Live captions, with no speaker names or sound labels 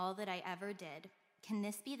all that I ever did. Can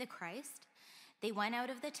this be the Christ?" They went out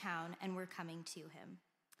of the town and were coming to him.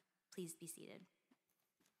 Please be seated.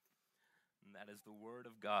 And that is the word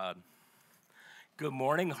of God. Good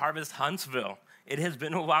morning, Harvest Huntsville. It has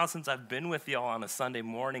been a while since I've been with y'all on a Sunday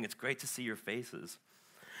morning. It's great to see your faces.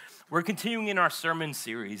 We're continuing in our sermon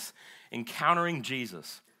series, Encountering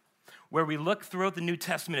Jesus, where we look throughout the New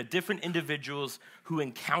Testament at different individuals who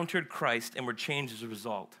encountered Christ and were changed as a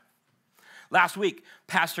result. Last week,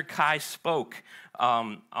 Pastor Kai spoke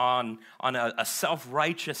on a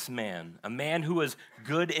self-righteous man, a man who was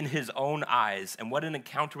good in his own eyes, and what an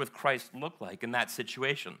encounter with Christ looked like in that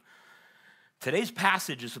situation. Today's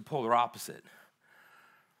passage is the polar opposite.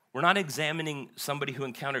 We're not examining somebody who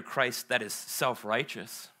encountered Christ that is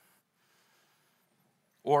self-righteous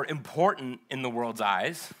or important in the world's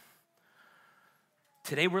eyes.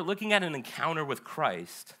 Today, we're looking at an encounter with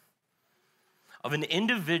Christ of an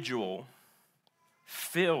individual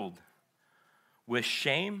filled with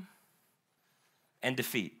shame and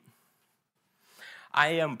defeat. I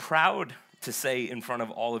am proud to say in front of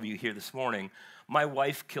all of you here this morning, my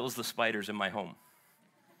wife kills the spiders in my home.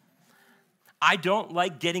 I don't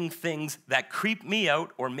like getting things that creep me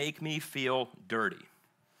out or make me feel dirty.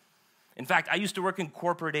 In fact, I used to work in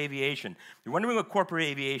corporate aviation. If you're wondering what corporate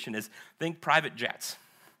aviation is, think private jets.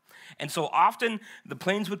 And so often the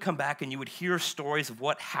planes would come back and you would hear stories of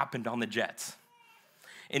what happened on the jets.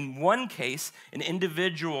 In one case, an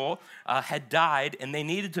individual had died and they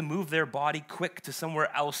needed to move their body quick to somewhere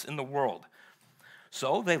else in the world.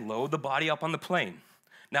 So they load the body up on the plane.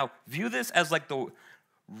 Now, view this as like the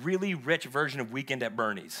really rich version of Weekend at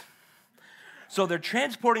Bernie's. So they're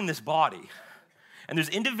transporting this body, and there's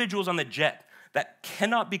individuals on the jet that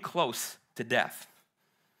cannot be close to death.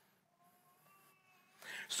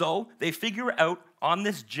 So they figure out on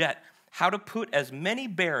this jet how to put as many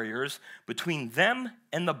barriers between them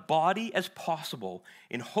and the body as possible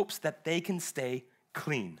in hopes that they can stay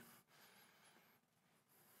clean.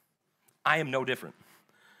 I am no different.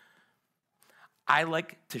 I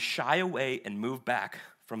like to shy away and move back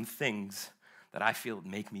from things that I feel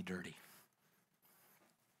make me dirty.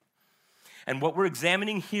 And what we're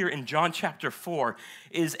examining here in John chapter 4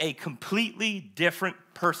 is a completely different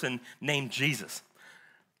person named Jesus,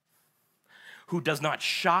 who does not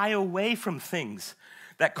shy away from things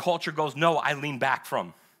that culture goes, no, I lean back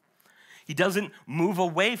from. He doesn't move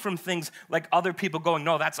away from things like other people going,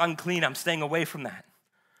 no, that's unclean, I'm staying away from that.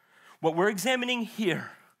 What we're examining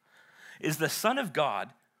here is the Son of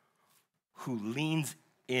God who leans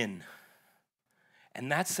in.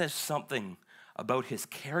 And that says something about his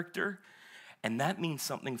character, and that means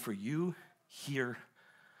something for you here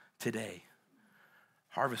today.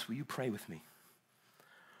 Harvest, will you pray with me?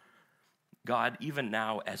 God, even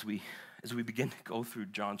now as we begin to go through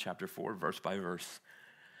John chapter 4, verse by verse,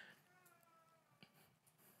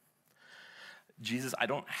 Jesus, I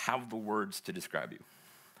don't have the words to describe you.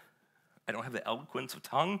 I don't have the eloquence of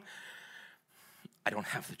tongue. I don't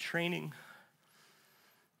have the training.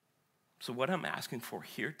 So what I'm asking for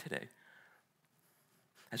here today,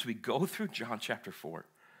 as we go through John chapter 4,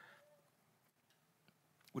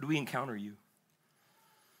 would we encounter you?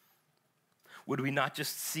 Would we not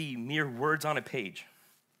just see mere words on a page?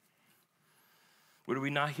 Would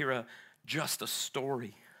we not hear just a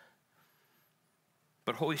story?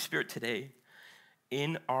 But Holy Spirit, today,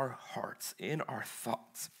 in our hearts, in our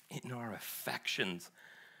thoughts, in our affections,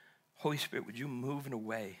 Holy Spirit, would you move in a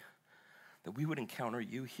way that we would encounter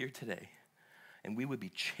you here today and we would be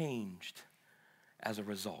changed as a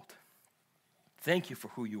result. Thank you for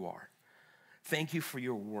who you are. Thank you for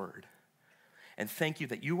your word. And thank you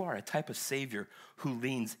that you are a type of Savior who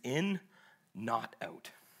leans in, not out.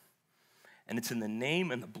 And it's in the name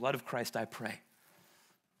and the blood of Christ I pray.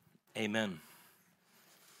 Amen.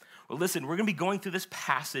 Well, listen, we're going to be going through this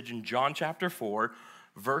passage in John chapter 4,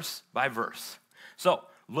 verse by verse. So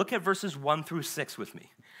look at verses 1 through 6 with me.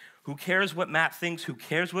 Who cares what Matt thinks? Who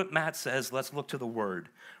cares what Matt says? Let's look to the word.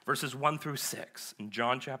 Verses 1 through 6 in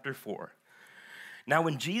John chapter 4. Now,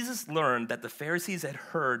 when Jesus learned that the Pharisees had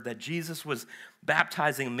heard that Jesus was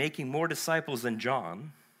baptizing and making more disciples than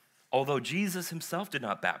John, although Jesus himself did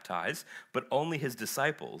not baptize, but only his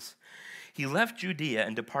disciples, he left Judea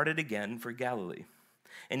and departed again for Galilee.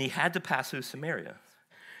 And he had to pass through Samaria.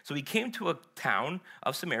 So he came to a town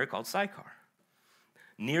of Samaria called Sychar,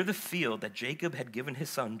 near the field that Jacob had given his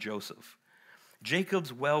son Joseph.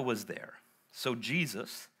 Jacob's well was there. So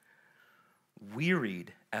Jesus,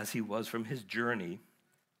 wearied as he was from his journey,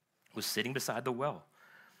 was sitting beside the well.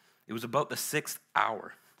 It was about the 6th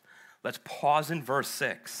hour. Let's pause in verse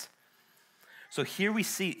 6. So here we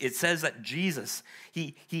see, it says that Jesus,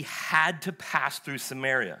 he had to pass through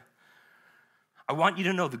Samaria. I want you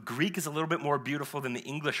to know the Greek is a little bit more beautiful than the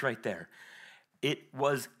English right there. It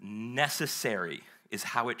was necessary is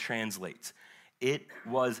how it translates. It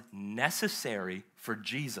was necessary for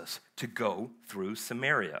Jesus to go through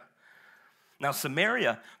Samaria. Now,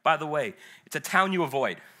 Samaria, by the way, it's a town you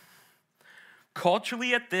avoid.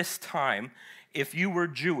 Culturally at this time, if you were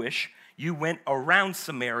Jewish, you went around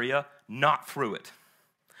Samaria, not through it.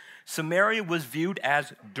 Samaria was viewed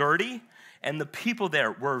as dirty, and the people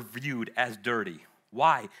there were viewed as dirty.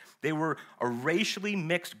 Why? They were a racially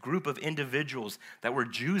mixed group of individuals that were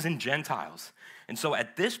Jews and Gentiles. And so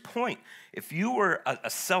at this point, if you were a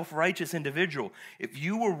self-righteous individual, if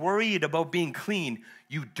you were worried about being clean,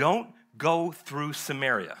 you don't go through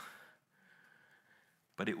Samaria.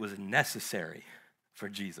 But it was necessary for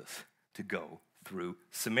Jesus to go through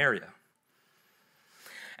Samaria.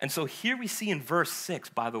 And so here we see in verse 6,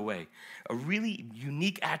 by the way, a really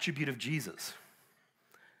unique attribute of Jesus.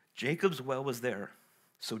 Jacob's well was there,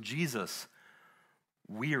 so Jesus,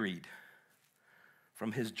 wearied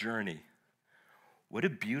from his journey. What a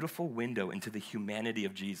beautiful window into the humanity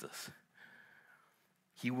of Jesus.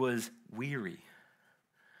 He was weary.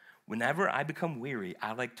 Whenever I become weary,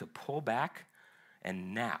 I like to pull back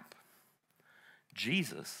and nap.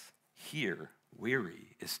 Jesus, here,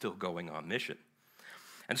 weary, is still going on mission.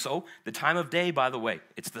 And so, the time of day, by the way,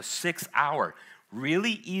 it's the 6th hour.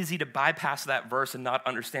 Really easy to bypass that verse and not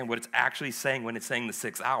understand what it's actually saying when it's saying the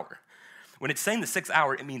 6th hour. When it's saying the 6th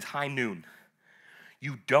hour, it means high noon.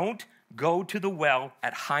 You don't go to the well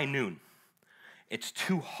at high noon. It's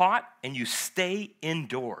too hot and you stay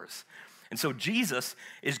indoors. And so Jesus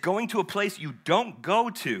is going to a place you don't go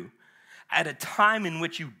to at a time in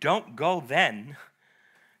which you don't go then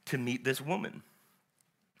to meet this woman.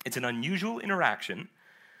 It's an unusual interaction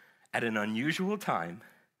at an unusual time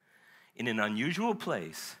in an unusual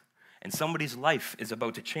place, and somebody's life is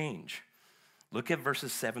about to change. Look at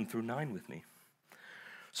verses 7 through 9 with me.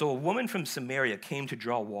 So a woman from Samaria came to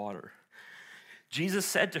draw water. Jesus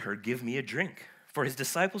said to her, "Give me a drink," for his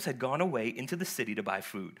disciples had gone away into the city to buy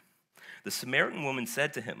food. The Samaritan woman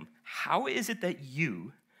said to him, "How is it that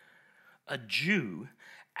you, a Jew,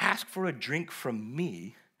 ask for a drink from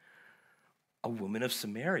me, a woman of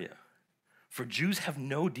Samaria? For Jews have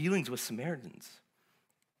no dealings with Samaritans."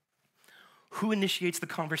 Who initiates the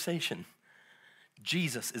conversation?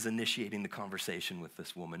 Jesus is initiating the conversation with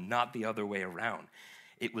this woman, not the other way around.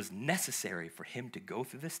 It was necessary for him to go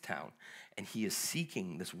through this town, and he is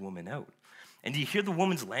seeking this woman out. And do you hear the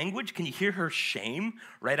woman's language? Can you hear her shame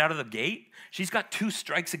right out of the gate? She's got 2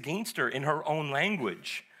 strikes against her in her own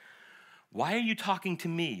language. Why are you talking to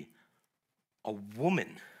me, a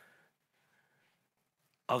woman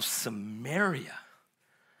of Samaria?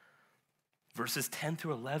 Verses 10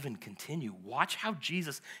 through 11 continue. Watch how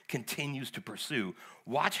Jesus continues to pursue.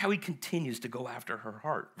 Watch how he continues to go after her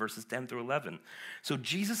heart. Verses 10 through 11. So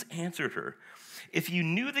Jesus answered her, "If you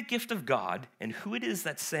knew the gift of God and who it is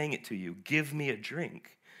that's saying it to you, 'Give me a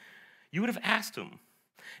drink,' you would have asked him,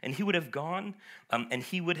 and he would have gone, and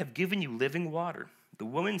he would have given you living water." The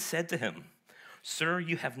woman said to him, "Sir,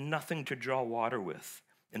 you have nothing to draw water with,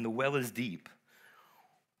 and the well is deep.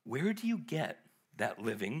 Where do you get that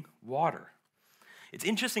living water?" It's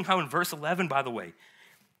interesting how in verse 11, by the way,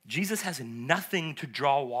 Jesus has nothing to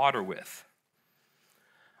draw water with.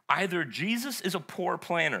 Either Jesus is a poor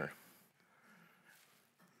planner,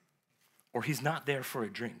 or he's not there for a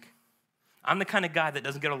drink. I'm the kind of guy that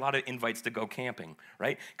doesn't get a lot of invites to go camping,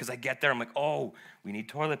 right? Because I get there, I'm like, oh, we need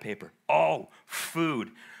toilet paper. Oh,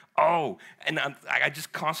 food. Oh, and I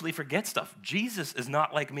just constantly forget stuff. Jesus is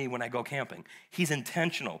not like me when I go camping. He's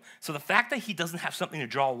intentional. So the fact that he doesn't have something to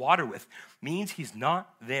draw water with means he's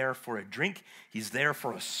not there for a drink. He's there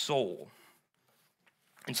for a soul.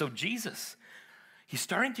 And so Jesus, he's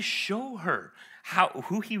starting to show her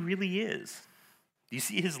who he really is. Do you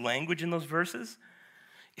see his language in those verses?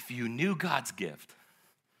 If you knew God's gift,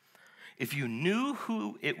 if you knew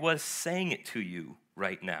who it was saying it to you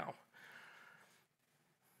right now.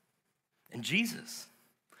 And Jesus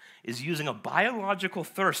is using a biological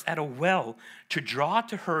thirst at a well to draw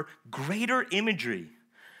to her greater imagery.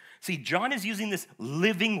 See, John is using this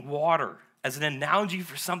living water as an analogy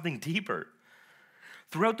for something deeper.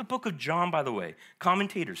 Throughout the book of John, by the way,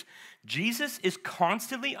 commentators, Jesus is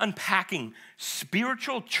constantly unpacking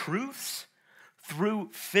spiritual truths through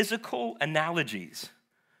physical analogies.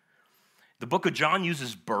 The book of John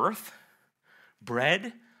uses birth,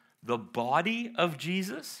 bread, the body of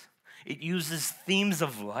Jesus. It uses themes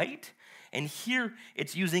of light, And here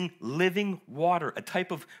it's using living water, a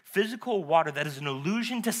type of physical water that is an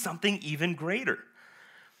allusion to something even greater.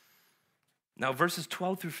 Now, verses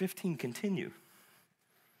 12 through 15 continue.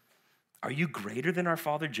 Are you greater than our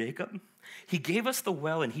father Jacob? He gave us the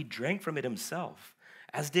well and he drank from it himself,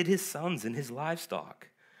 as did his sons and his livestock.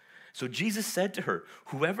 So Jesus said to her,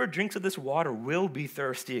 whoever drinks of this water will be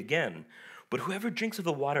thirsty again, but whoever drinks of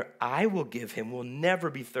the water I will give him will never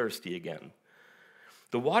be thirsty again.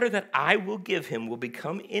 The water that I will give him will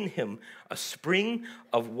become in him a spring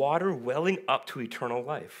of water welling up to eternal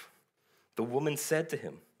life. The woman said to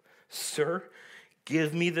him, Sir,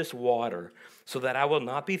 give me this water so that I will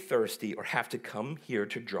not be thirsty or have to come here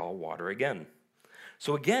to draw water again.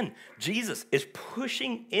 So again, Jesus is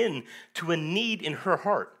pushing in to a need in her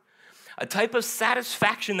heart, a type of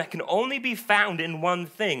satisfaction that can only be found in one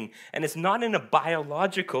thing, and it's not in a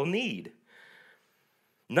biological need.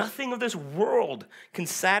 Nothing of this world can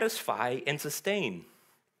satisfy and sustain,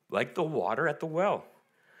 like the water at the well.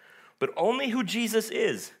 But only who Jesus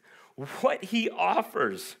is, what he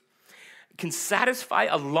offers, can satisfy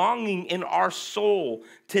a longing in our soul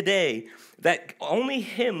today that only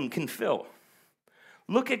him can fill.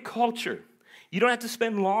 Look at culture. You don't have to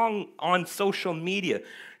spend long on social media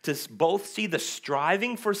to both see the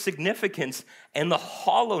striving for significance and the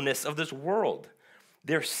hollowness of this world.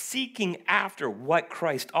 They're seeking after what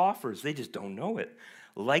Christ offers. They just don't know it,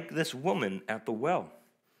 like this woman at the well.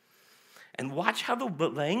 And watch how the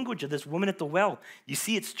language of this woman at the well, you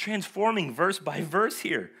see it's transforming verse by verse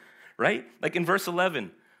here, right? Like in verse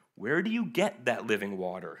 11, where do you get that living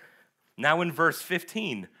water? Now in verse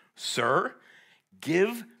 15, Sir,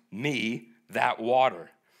 give me that water.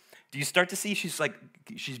 Do you start to see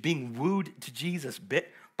she's being wooed to Jesus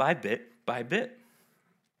bit by bit by bit?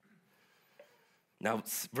 Now,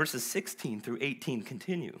 verses 16 through 18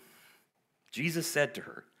 continue. Jesus said to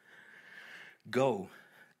her, Go,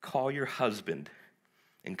 call your husband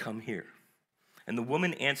and come here. And the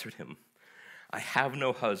woman answered him, I have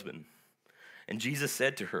no husband. And Jesus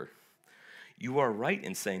said to her, You are right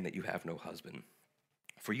in saying that you have no husband,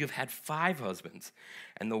 for you have had 5 husbands,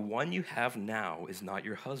 and the one you have now is not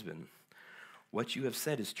your husband. What you have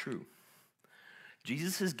said is true.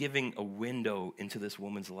 Jesus is giving a window into this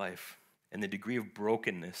woman's life and the degree of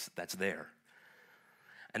brokenness that's there.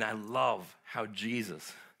 And I love how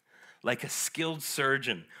Jesus, like a skilled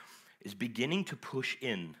surgeon, is beginning to push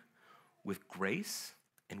in with grace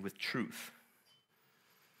and with truth.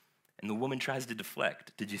 And the woman tries to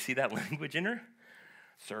deflect. Did you see that language in her?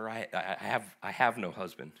 Sir, I have no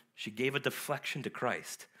husband. She gave a deflection to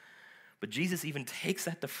Christ. But Jesus even takes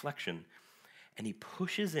that deflection and he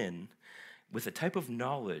pushes in with a type of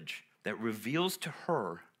knowledge that reveals to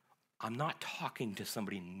her, I'm not talking to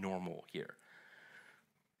somebody normal here.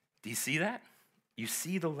 Do you see that? You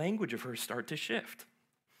see the language of her start to shift.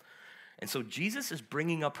 And so Jesus is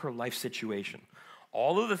bringing up her life situation,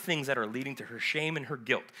 all of the things that are leading to her shame and her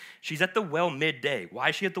guilt. She's at the well midday. Why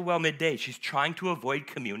is she at the well midday? She's trying to avoid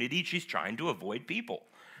community. She's trying to avoid people.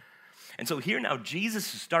 And so here now,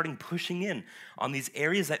 Jesus is starting pushing in on these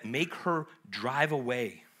areas that make her drive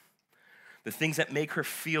away, the things that make her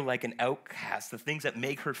feel like an outcast, the things that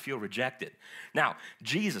make her feel rejected. Now,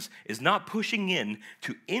 Jesus is not pushing in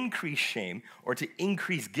to increase shame or to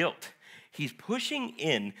increase guilt. He's pushing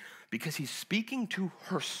in because he's speaking to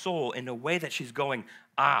her soul in a way that she's going,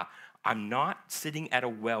 I'm not sitting at a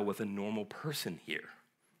well with a normal person here.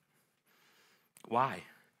 Why?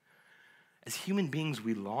 As human beings,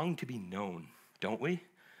 we long to be known, don't we?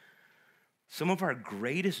 Some of our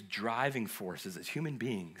greatest driving forces as human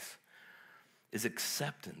beings is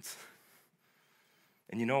acceptance.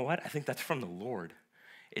 And you know what? I think that's from the Lord.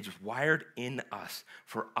 It's wired in us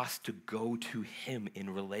for us to go to him in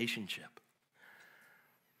relationship.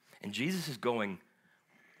 And Jesus is going,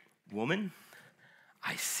 woman,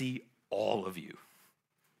 I see all of you.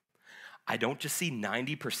 I don't just see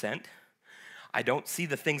 90%. I don't see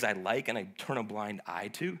the things I like and I turn a blind eye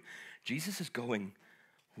to. Jesus is going,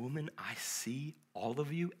 woman, I see all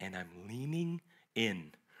of you and I'm leaning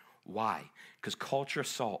in. Why? Because culture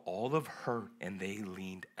saw all of her and they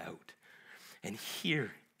leaned out. And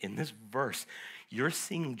here in this verse, you're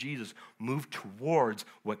seeing Jesus move towards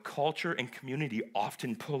what culture and community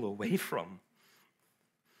often pull away from.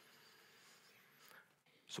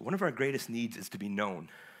 So one of our greatest needs is to be known.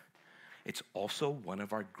 It's also one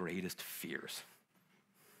of our greatest fears.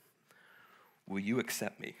 Will you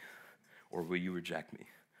accept me or will you reject me?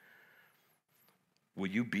 Will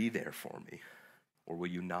you be there for me or will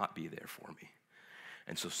you not be there for me?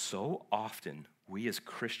 And so often we as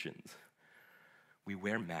Christians, we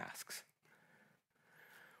wear masks.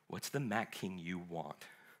 What's the Mac King you want?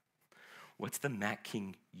 What's the Matt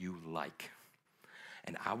King you like?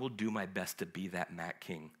 And I will do my best to be that Matt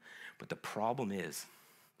King. But the problem is,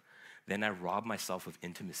 then I rob myself of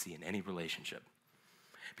intimacy in any relationship.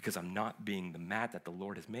 Because I'm not being the Matt that the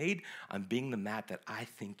Lord has made. I'm being the Matt that I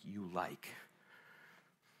think you like.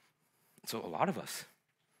 So a lot of us,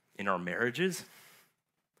 in our marriages,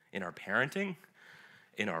 in our parenting,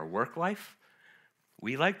 in our work life,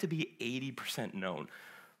 we like to be 80% known.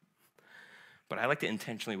 But I like to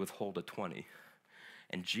intentionally withhold a 20.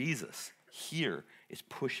 And Jesus here is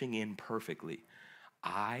pushing in perfectly.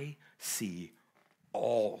 I see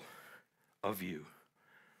all of you.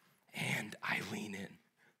 And I lean in.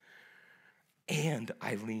 And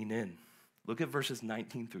I lean in. Look at verses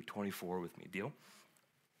 19 through 24 with me. Deal?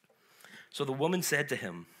 So the woman said to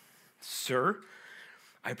him, Sir,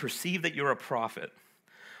 I perceive that you're a prophet.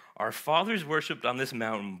 Our fathers worshipped on this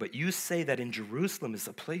mountain, but you say that in Jerusalem is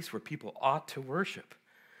the place where people ought to worship.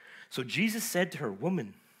 So Jesus said to her,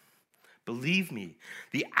 Woman, believe me,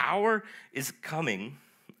 the hour is coming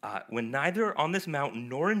when neither on this mountain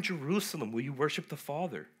nor in Jerusalem will you worship the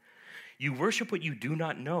Father. You worship what you do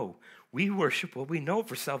not know. We worship what we know,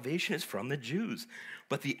 for salvation is from the Jews.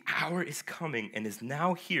 But the hour is coming and is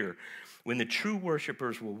now here when the true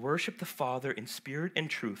worshipers will worship the Father in spirit and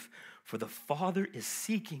truth, for the Father is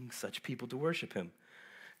seeking such people to worship him.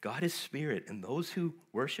 God is spirit, and those who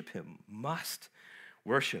worship him must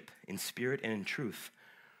worship in spirit and in truth.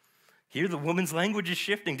 Here the woman's language is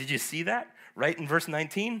shifting. Did you see that? Right in verse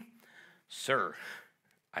 19? Sir,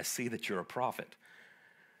 I see that you're a prophet.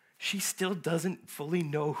 She still doesn't fully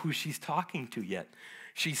know who she's talking to yet.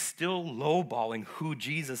 She's still lowballing who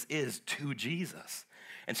Jesus is to Jesus.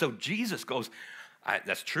 And so Jesus goes,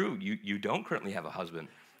 that's true, you don't currently have a husband.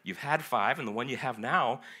 You've had 5, and the one you have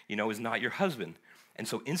now, is not your husband. And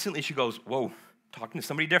so instantly she goes, whoa, talking to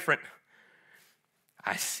somebody different.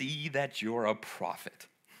 I see that you're a prophet.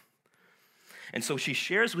 And so she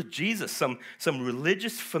shares with Jesus some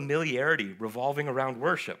religious familiarity revolving around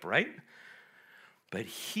worship, right? But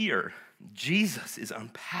here, Jesus is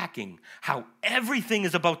unpacking how everything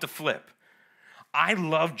is about to flip. I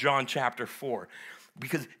love John chapter 4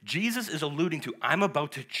 because Jesus is alluding to, I'm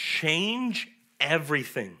about to change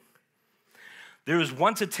everything. There was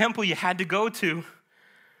once a temple you had to go to,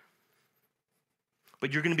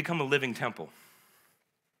 but you're going to become a living temple.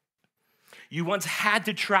 You once had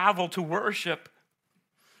to travel to worship,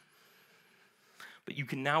 but you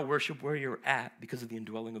can now worship where you're at because of the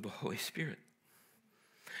indwelling of the Holy Spirit.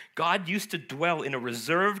 God used to dwell in a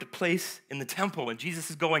reserved place in the temple, and Jesus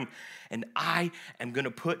is going, and I am going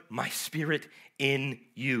to put my spirit in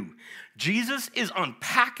you. Jesus is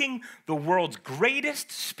unpacking the world's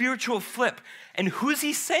greatest spiritual flip, and who's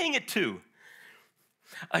he saying it to?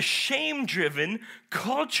 A shame-driven,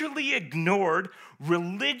 culturally ignored,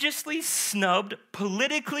 religiously snubbed,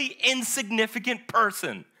 politically insignificant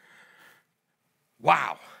person.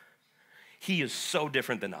 Wow. He is so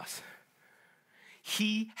different than us.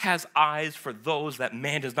 He has eyes for those that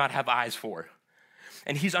man does not have eyes for.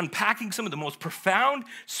 And he's unpacking some of the most profound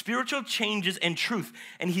spiritual changes and truth.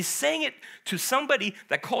 And he's saying it to somebody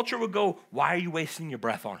that culture would go, why are you wasting your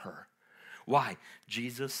breath on her? Why?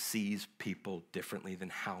 Jesus sees people differently than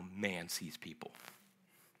how man sees people.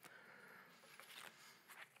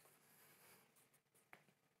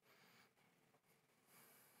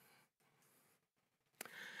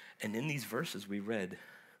 And in these verses we read,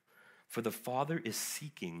 for the Father is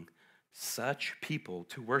seeking such people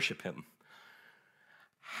to worship him.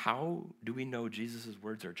 How do we know Jesus'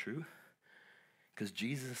 words are true? Because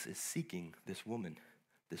Jesus is seeking this woman.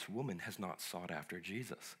 This woman has not sought after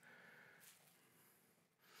Jesus.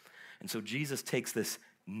 And so Jesus takes this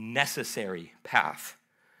necessary path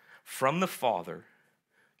from the Father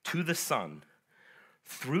to the Son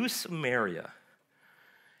through Samaria.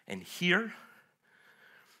 And here,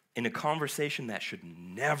 in a conversation that should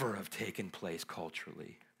never have taken place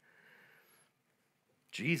culturally,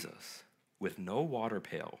 Jesus, with no water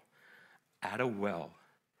pail, at a well,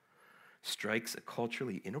 strikes a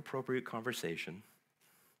culturally inappropriate conversation,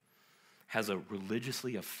 has a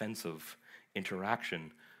religiously offensive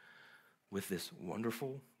interaction with this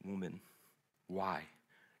wonderful woman. Why?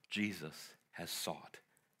 Jesus has sought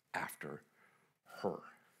after her.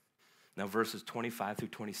 Now verses 25 through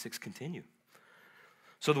 26 continue.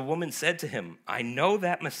 So the woman said to him, I know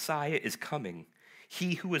that Messiah is coming,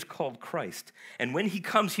 he who is called Christ. And when he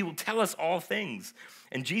comes, he will tell us all things.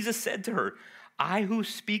 And Jesus said to her, I who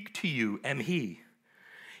speak to you am he.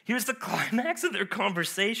 Here's the climax of their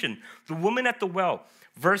conversation. The woman at the well.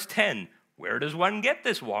 Verse 10, where does one get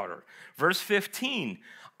this water? Verse 15,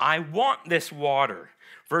 I want this water.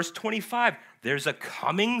 Verse 25, there's a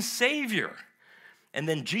coming Savior. And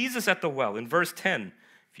then Jesus at the well in verse 10,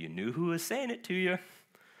 if you knew who was saying it to you.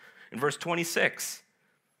 In verse 26,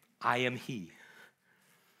 I am he.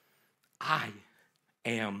 I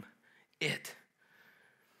am it.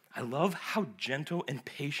 I love how gentle and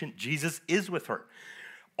patient Jesus is with her.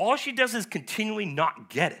 All she does is continually not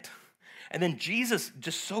get it. And then Jesus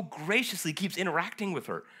just so graciously keeps interacting with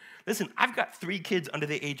her. Listen, I've got 3 kids under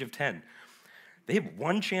the age of 10. They have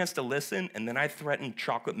one chance to listen, and then I threaten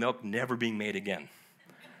chocolate milk never being made again.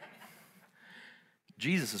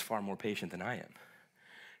 Jesus is far more patient than I am.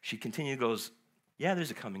 She continually goes, yeah,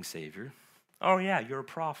 there's a coming Savior. Oh yeah, you're a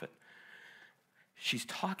prophet. She's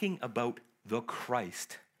talking about the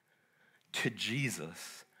Christ to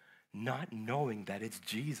Jesus, not knowing that it's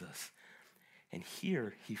Jesus. And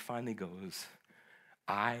here he finally goes,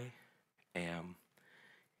 I am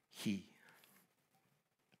he.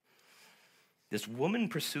 This woman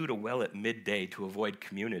pursued a well at midday to avoid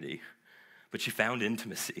community, but she found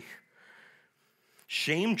intimacy.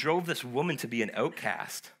 Shame drove this woman to be an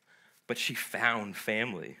outcast, but she found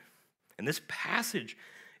family. And this passage,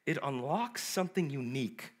 it unlocks something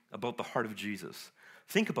unique about the heart of Jesus.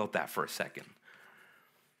 Think about that for a second.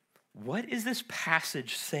 What is this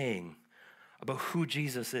passage saying about who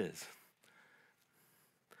Jesus is?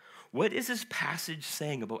 What is this passage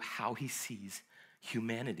saying about how he sees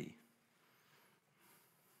humanity?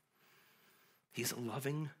 He's a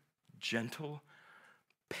loving, gentle,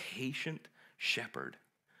 patient shepherd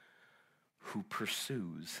who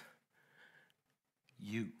pursues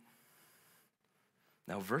you.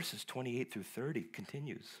 Now, verses 28 through 30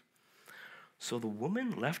 continues. So the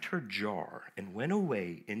woman left her jar and went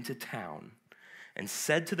away into town and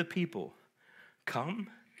said to the people, come,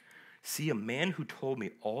 see a man who told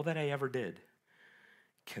me all that I ever did.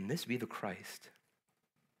 Can this be the Christ?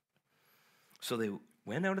 So they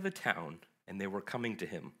went out of the town and they were coming to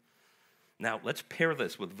him. Now, let's pair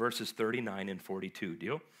this with verses 39 and 42.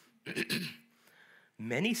 Deal?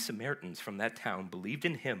 Many Samaritans from that town believed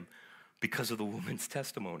in him because of the woman's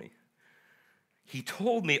testimony. He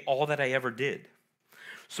told me all that I ever did.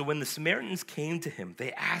 So when the Samaritans came to him,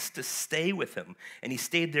 they asked to stay with him, and he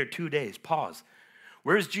stayed there 2 days. Pause.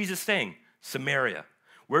 Where is Jesus staying? Samaria.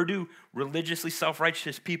 Where do religiously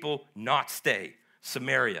self-righteous people not stay?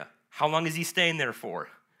 Samaria. How long is he staying there for?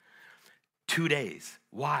 2 days.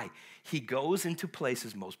 Why? He goes into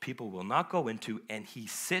places most people will not go into, and he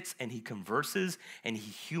sits and he converses and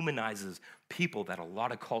he humanizes people that a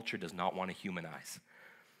lot of culture does not want to humanize.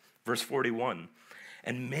 Verse 41,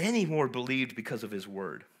 and many more believed because of his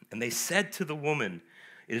word. And they said to the woman,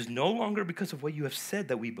 it is no longer because of what you have said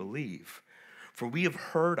that we believe, for we have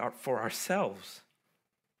heard for ourselves,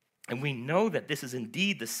 and we know that this is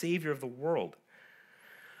indeed the Savior of the world.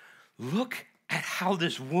 Look at how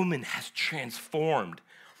this woman has transformed.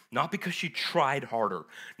 Not because she tried harder,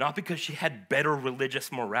 not because she had better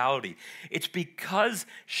religious morality. It's because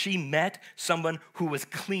she met someone who was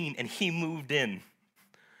clean and he moved in.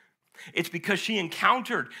 It's because she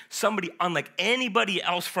encountered somebody unlike anybody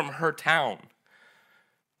else from her town.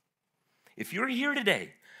 If you're here today,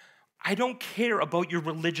 I don't care about your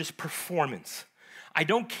religious performance. I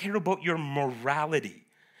don't care about your morality.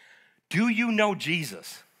 Do you know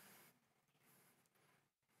Jesus?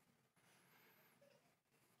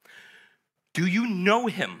 Do you know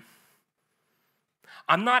him?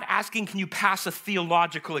 I'm not asking, can you pass a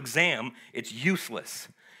theological exam? It's useless.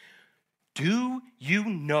 Do you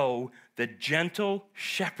know the gentle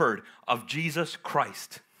shepherd of Jesus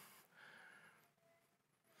Christ?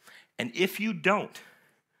 And if you don't,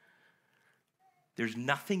 there's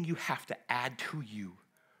nothing you have to add to you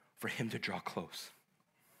for him to draw close.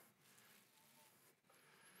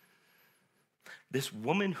 This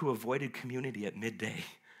woman who avoided community at midday,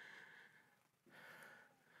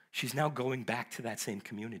 she's now going back to that same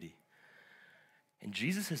community. And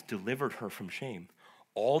Jesus has delivered her from shame.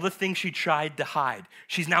 All the things she tried to hide,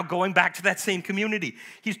 she's now going back to that same community.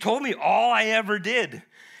 He's told me all I ever did.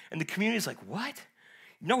 And the community's like, what?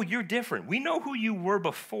 No, you're different. We know who you were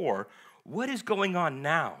before. What is going on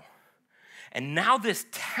now? And now this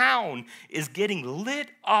town is getting lit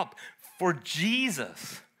up for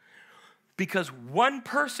Jesus. Because one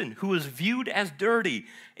person who was viewed as dirty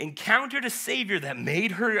encountered a Savior that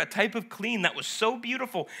made her a type of clean that was so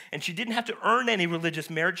beautiful, and she didn't have to earn any religious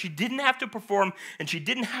merit. She didn't have to perform, and she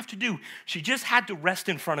didn't have to do. She just had to rest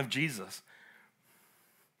in front of Jesus.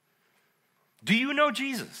 Do you know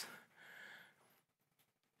Jesus?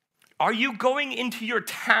 Are you going into your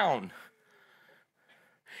town?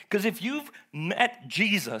 Because if you've met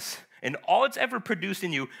Jesus and all it's ever produced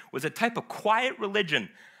in you was a type of quiet religion,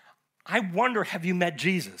 I wonder, have you met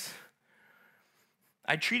Jesus?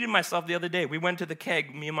 I treated myself the other day. We went to the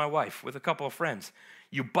Keg, me and my wife, with a couple of friends.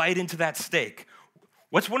 You bite into that steak.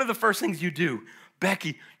 What's one of the first things you do?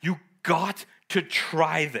 Becky, you got to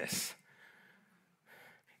try this.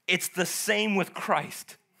 It's the same with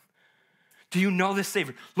Christ. Do you know this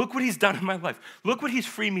Savior? Look what he's done in my life. Look what he's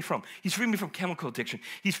freed me from. He's freed me from chemical addiction.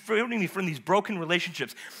 He's freed me from these broken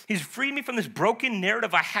relationships. He's freed me from this broken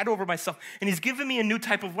narrative I had over myself. And he's given me a new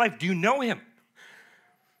type of life. Do you know him?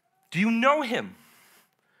 Do you know him?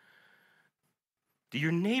 Do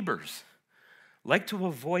your neighbors like to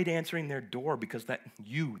avoid answering their door because that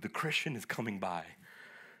you, the Christian, is coming by?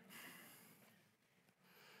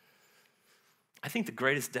 I think the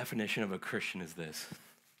greatest definition of a Christian is this.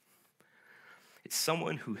 It's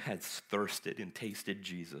someone who has thirsted and tasted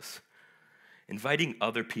Jesus, inviting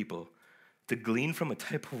other people to glean from a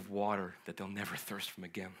type of water that they'll never thirst from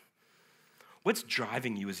again. What's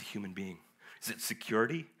driving you as a human being? Is it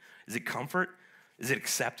security? Is it comfort? Is it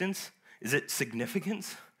acceptance? Is it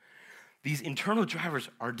significance? These internal drivers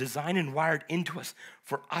are designed and wired into us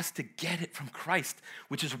for us to get it from Christ,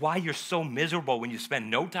 which is why you're so miserable when you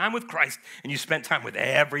spend no time with Christ and you spend time with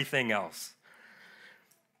everything else.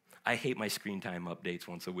 I hate my screen time updates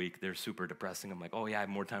once a week. They're super depressing. I'm like, oh yeah, I have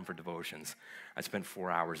more time for devotions. I spend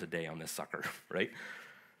 4 hours a day on this sucker, right?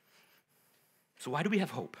 So why do we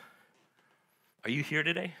have hope? Are you here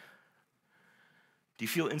today? Do you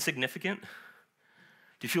feel insignificant? Do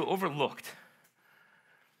you feel overlooked?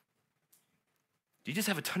 Do you just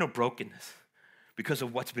have a ton of brokenness because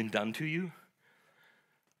of what's been done to you?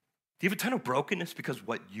 Do you have a ton of brokenness because of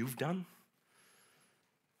what you've done?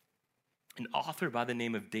 An author by the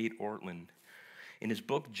name of Dave Ortland, in his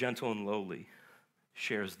book, Gentle and Lowly,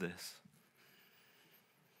 shares this.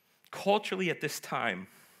 Culturally at this time,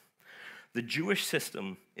 the Jewish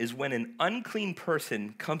system is when an unclean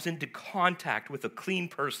person comes into contact with a clean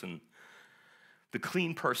person, the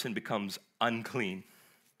clean person becomes unclean.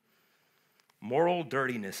 Moral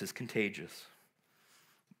dirtiness is contagious.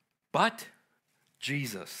 But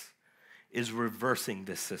Jesus is reversing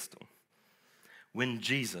this system. When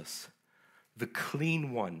Jesus, the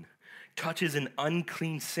clean one, touches an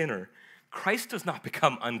unclean sinner, Christ does not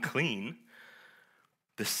become unclean.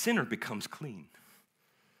 The sinner becomes clean.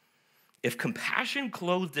 If compassion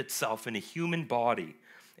clothed itself in a human body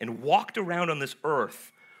and walked around on this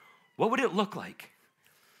earth, what would it look like?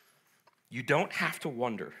 You don't have to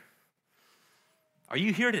wonder. Are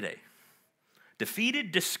you here today?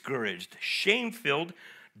 Defeated, discouraged, shame-filled,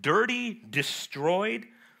 dirty, destroyed?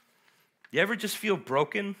 You ever just feel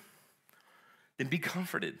broken? Then be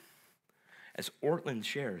comforted. As Ortland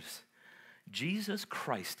shares, Jesus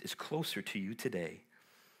Christ is closer to you today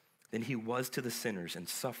than he was to the sinners and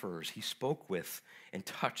sufferers he spoke with and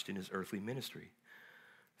touched in his earthly ministry.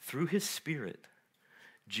 Through his Spirit,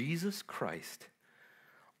 Jesus Christ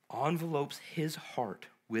envelopes his heart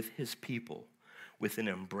with his people with an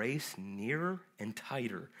embrace nearer and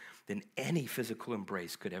tighter than any physical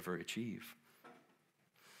embrace could ever achieve.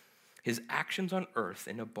 His actions on earth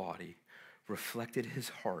in a body reflected his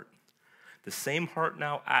heart. The same heart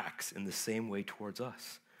now acts in the same way towards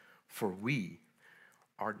us, for we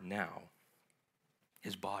are now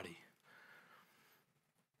his body.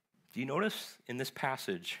 Do you notice in this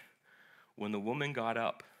passage, when the woman got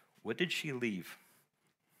up, what did she leave?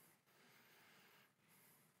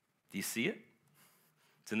 Do you see it?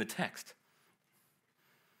 It's in the text.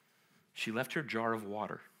 She left her jar of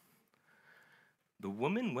water. The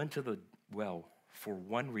woman went to the well for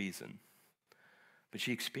one reason, but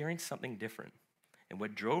she experienced something different. And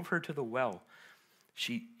what drove her to the well,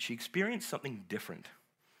 she experienced something different.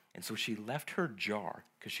 And so she left her jar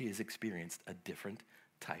because she has experienced a different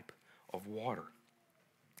type of water.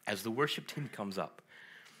 As the worship team comes up,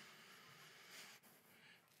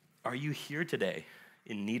 are you here today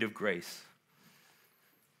in need of grace?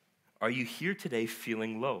 Are you here today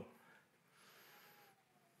feeling low?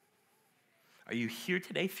 Are you here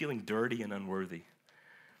today feeling dirty and unworthy?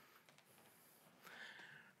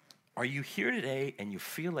 Are you here today and you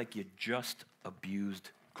feel like you just abused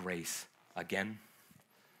grace again?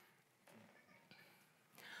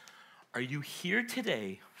 Are you here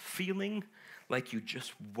today feeling like you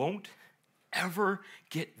just won't ever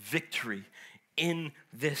get victory in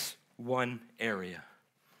this one area?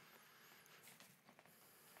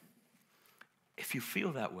 If you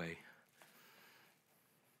feel that way,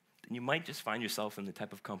 then you might just find yourself in the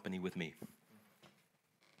type of company with me.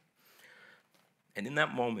 And in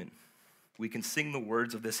that moment, we can sing the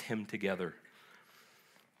words of this hymn together.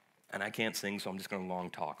 And I can't sing, so I'm just going to long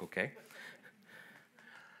talk, okay?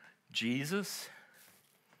 Jesus,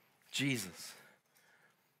 Jesus,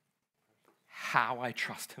 how I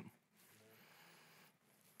trust him.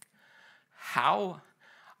 How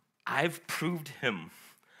I've proved him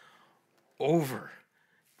over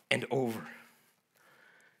and over.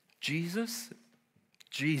 Jesus,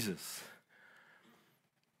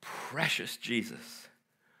 precious Jesus.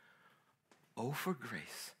 Oh, for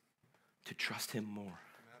grace to trust him more.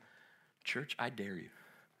 Amen. Church, I dare you.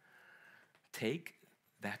 Take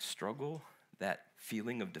that struggle, that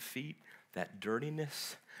feeling of defeat, that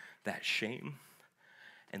dirtiness, that shame,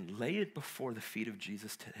 and lay it before the feet of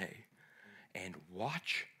Jesus today and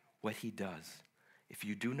watch what he does. If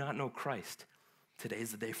you do not know Christ, today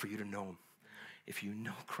is the day for you to know him. If you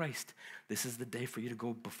know Christ, this is the day for you to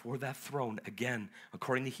go before that throne again,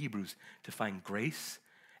 according to Hebrews, to find grace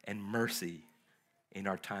and mercy in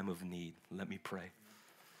our time of need. Let me pray.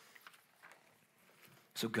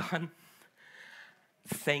 So God,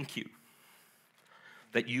 thank you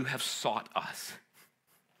that you have sought us.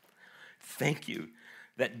 Thank you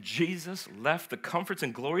that Jesus left the comforts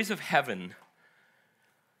and glories of heaven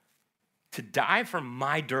to die for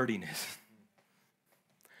my dirtiness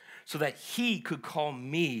so that he could call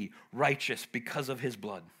me righteous because of his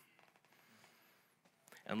blood.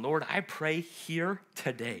 And Lord, I pray here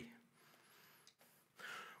today,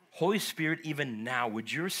 Holy Spirit, even now,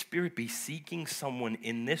 would your Spirit be seeking someone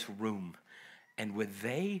in this room, and would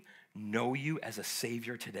they know you as a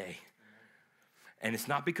Savior today? And it's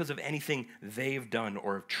not because of anything they've done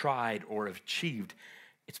or have tried or have achieved.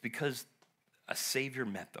 It's because a Savior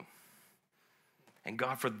met them. And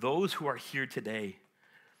God, for those who are here today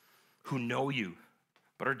who know you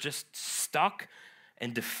but are just stuck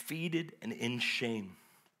and defeated and in shame,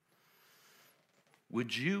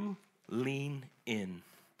 would you lean in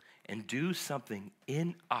and do something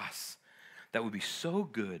in us that would be so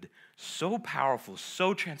good, so powerful,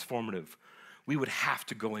 so transformative, we would have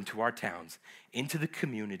to go into our towns, into the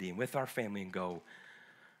community, and with our family and go,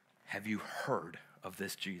 have you heard of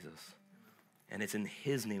this Jesus? And it's in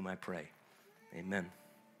his name I pray. Amen.